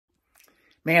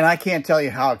Man, I can't tell you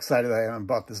how excited I am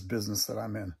about this business that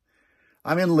I'm in.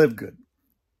 I'm in LiveGood.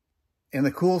 And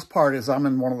the coolest part is I'm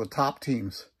in one of the top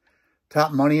teams.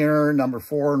 Top money earner, number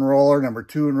 4 enroller, number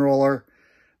 2 enroller,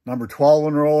 number 12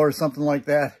 enroller, something like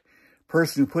that.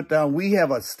 Person who put down, we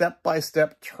have a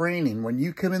step-by-step training. When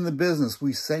you come in the business,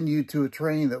 we send you to a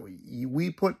training that we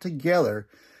put together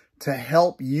to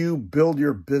help you build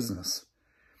your business.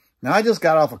 Now, I just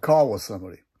got off a call with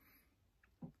somebody.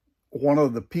 One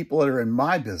of the people that are in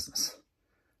my business.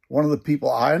 One of the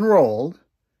people I enrolled,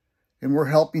 and we're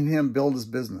helping him build his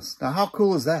business. Now, how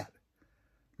cool is that?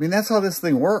 I mean, that's how this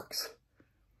thing works.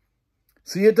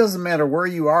 See, it doesn't matter where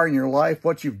you are in your life,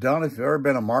 what you've done, if you've ever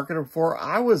been a marketer before.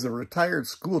 I was a retired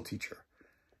school teacher.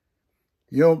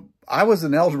 You know, I was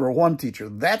an Algebra 1 teacher.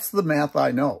 That's the math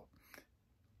I know.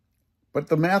 But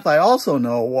the math I also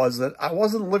know was that I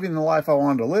wasn't living the life I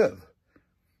wanted to live.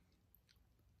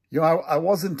 You know, I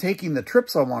wasn't taking the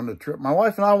trips I wanted to trip. My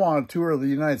wife and I wanted to tour the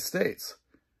United States.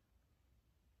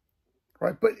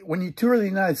 Right? But when you tour the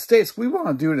United States, we want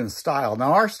to do it in style.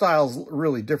 Now, our style is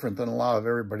really different than a lot of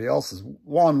everybody else's.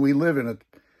 One, we live in an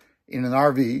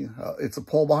RV. It's a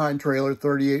pull-behind trailer,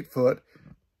 38-foot.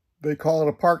 They call it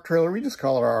a park trailer. We just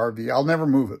call it our RV. I'll never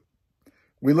move it.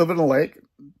 We live in a lake.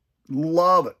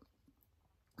 Love it.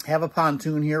 Have a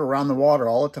pontoon here around the water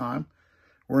all the time.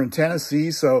 We're in Tennessee,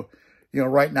 so, you know,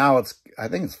 right now I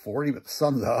think it's 40, but the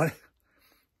sun's out.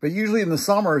 But usually in the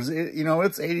summers,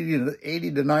 it's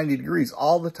 80 to 90 degrees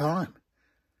all the time.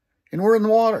 And we're in the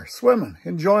water, swimming,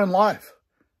 enjoying life.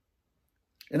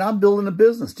 And I'm building a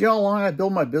business. Do you know how long I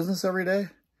build my business every day?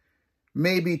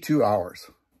 Maybe 2 hours.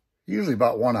 Usually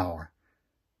about 1 hour.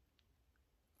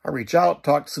 I reach out,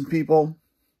 talk to some people,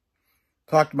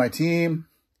 talk to my team,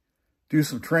 do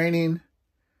some training.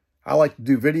 I like to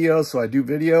do videos, so I do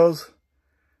videos.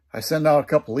 I send out a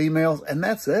couple emails, and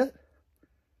that's it.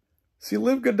 See,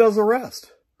 LiveGood does the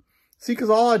rest. See,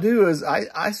 because all I do is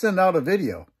I send out a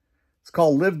video. It's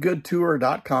called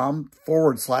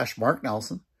livegoodtour.com/Mark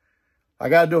Nelson. I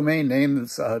got a domain name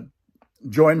that's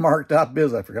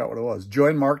joinmark.biz. I forgot what it was.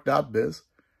 Joinmark.biz.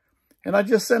 And I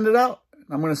just send it out.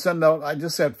 I'm going to send out, I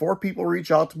just had 4 people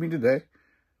reach out to me today.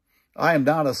 I am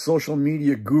not a social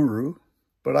media guru,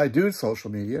 but I do social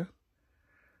media.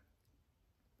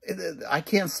 I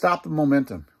can't stop the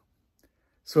momentum.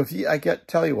 So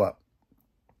tell you what,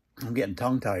 I'm getting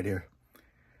tongue-tied here.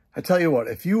 I tell you what,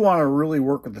 if you want to really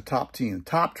work with the top team,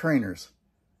 top trainers,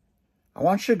 I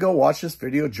want you to go watch this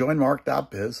video,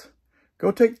 joinmark.biz.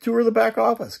 Go take the tour of the back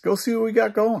office. Go see what we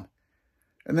got going.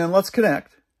 And then let's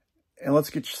connect and let's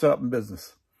get you set up in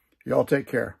business. Y'all take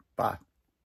care. Bye.